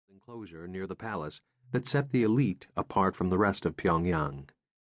enclosure near the palace that set the elite apart from the rest of Pyongyang.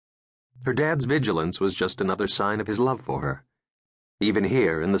 Her dad's vigilance was just another sign of his love for her. Even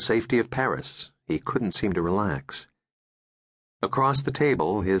here, in the safety of Paris, he couldn't seem to relax. Across the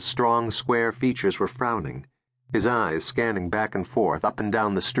table, his strong, square features were frowning, his eyes scanning back and forth, up and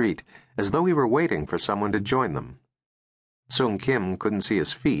down the street, as though he were waiting for someone to join them. Sung Kim couldn't see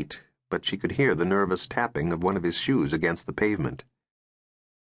his feet, but she could hear the nervous tapping of one of his shoes against the pavement.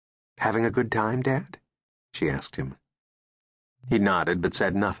 "Having a good time, Dad?" she asked him. He nodded but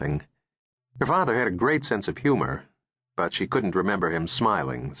said nothing. Her father had a great sense of humor, but she couldn't remember him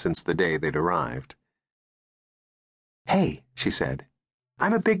smiling since the day they'd arrived. "Hey," she said,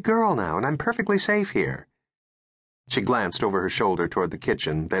 "I'm a big girl now, and I'm perfectly safe here." She glanced over her shoulder toward the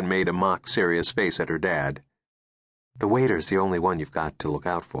kitchen, then made a mock-serious face at her dad. "The waiter's the only one you've got to look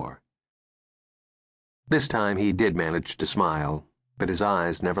out for." This time he did manage to smile, but his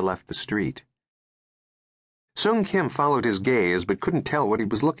eyes never left the street. Sung Kim followed his gaze but couldn't tell what he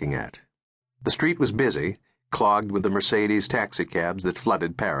was looking at. The street was busy, clogged with the Mercedes taxicabs that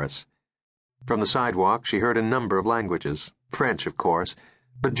flooded Paris. From the sidewalk she heard a number of languages, French, of course,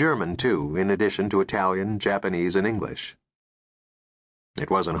 but German too, in addition to Italian, Japanese, and English. It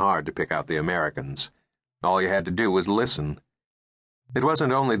wasn't hard to pick out the Americans. All you had to do was listen. It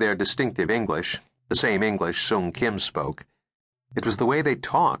wasn't only their distinctive English, the same English Sung Kim spoke. It was the way they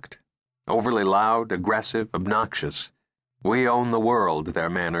talked. Overly loud, aggressive, obnoxious. "We own the world," their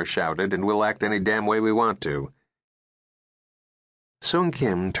manner shouted, "and we'll act any damn way we want to." Sung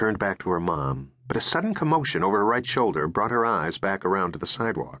Kim turned back to her mom, but a sudden commotion over her right shoulder brought her eyes back around to the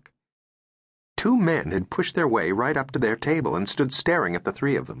sidewalk. Two men had pushed their way right up to their table and stood staring at the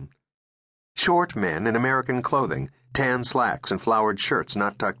three of them. Short men in American clothing, tan slacks and flowered shirts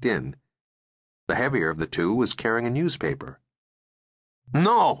not tucked in. The heavier of the two was carrying a newspaper.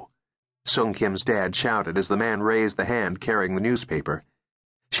 "No!" Sung Kim's dad shouted as the man raised the hand carrying the newspaper.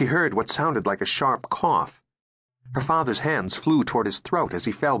 She heard what sounded like a sharp cough. Her father's hands flew toward his throat as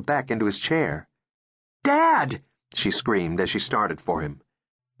he fell back into his chair. "Dad!" she screamed as she started for him.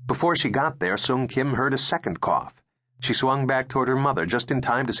 Before she got there, Sung Kim heard a second cough. She swung back toward her mother just in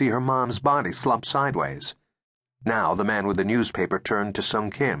time to see her mom's body slump sideways. Now the man with the newspaper turned to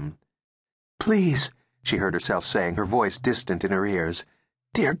Sung Kim. "Please," she heard herself saying, her voice distant in her ears.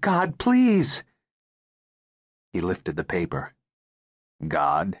 "Dear God, please." He lifted the paper.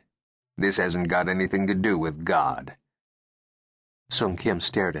 "God? This hasn't got anything to do with God." Sung Kim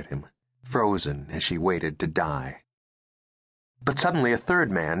stared at him, frozen as she waited to die. But suddenly a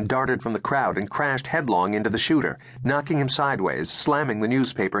third man darted from the crowd and crashed headlong into the shooter, knocking him sideways, slamming the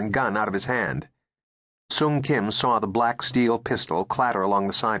newspaper and gun out of his hand. Sung Kim saw the black steel pistol clatter along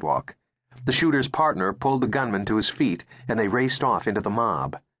the sidewalk. The shooter's partner pulled the gunman to his feet, and they raced off into the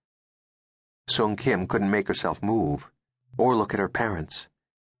mob. Sung Kim couldn't make herself move, or look at her parents.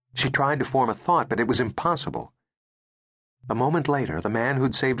 She tried to form a thought, but it was impossible. A moment later, the man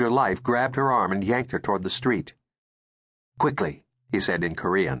who'd saved her life grabbed her arm and yanked her toward the street. "Quickly," he said in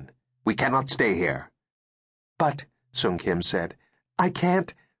Korean. "We cannot stay here." "But," Sung Kim said, "I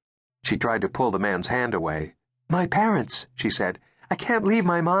can't—" She tried to pull the man's hand away. "My parents," she said. "I can't leave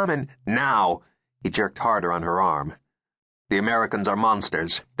my mom and—" "Now!" He jerked harder on her arm. "The Americans are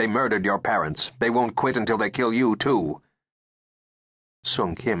monsters. They murdered your parents. They won't quit until they kill you, too."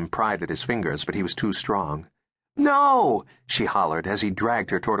 Sung Kim pried at his fingers, but he was too strong. "No!" she hollered as he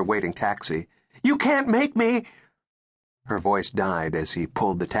dragged her toward a waiting taxi. "You can't make me—" Her voice died as he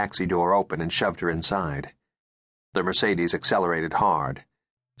pulled the taxi door open and shoved her inside. The Mercedes accelerated hard.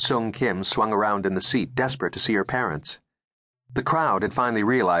 Sung Kim swung around in the seat, desperate to see her parents. The crowd had finally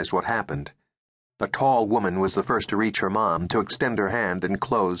realized what happened. A tall woman was the first to reach her mom, to extend her hand and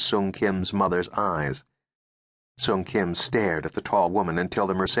close Sung Kim's mother's eyes. Sung Kim stared at the tall woman until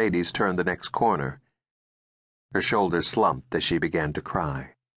the Mercedes turned the next corner. Her shoulders slumped as she began to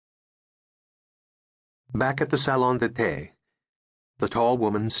cry. Back at the salon de thé, the tall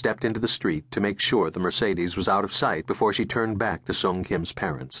woman stepped into the street to make sure the Mercedes was out of sight before she turned back to Sung Kim's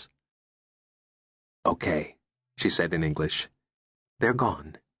parents. "Okay," she said in English. "They're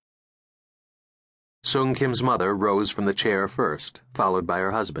gone." Sung Kim's mother rose from the chair first, followed by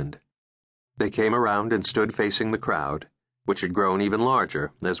her husband. They came around and stood facing the crowd, which had grown even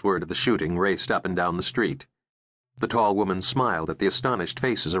larger as word of the shooting raced up and down the street. The tall woman smiled at the astonished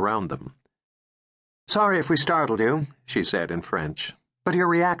faces around them. "Sorry if we startled you," she said in French, "but your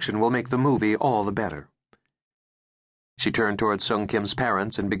reaction will make the movie all the better." She turned toward Sung Kim's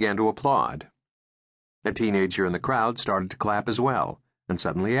parents and began to applaud. A teenager in the crowd started to clap as well, and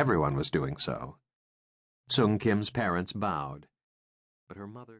suddenly everyone was doing so. Sung Kim's parents bowed, but her mother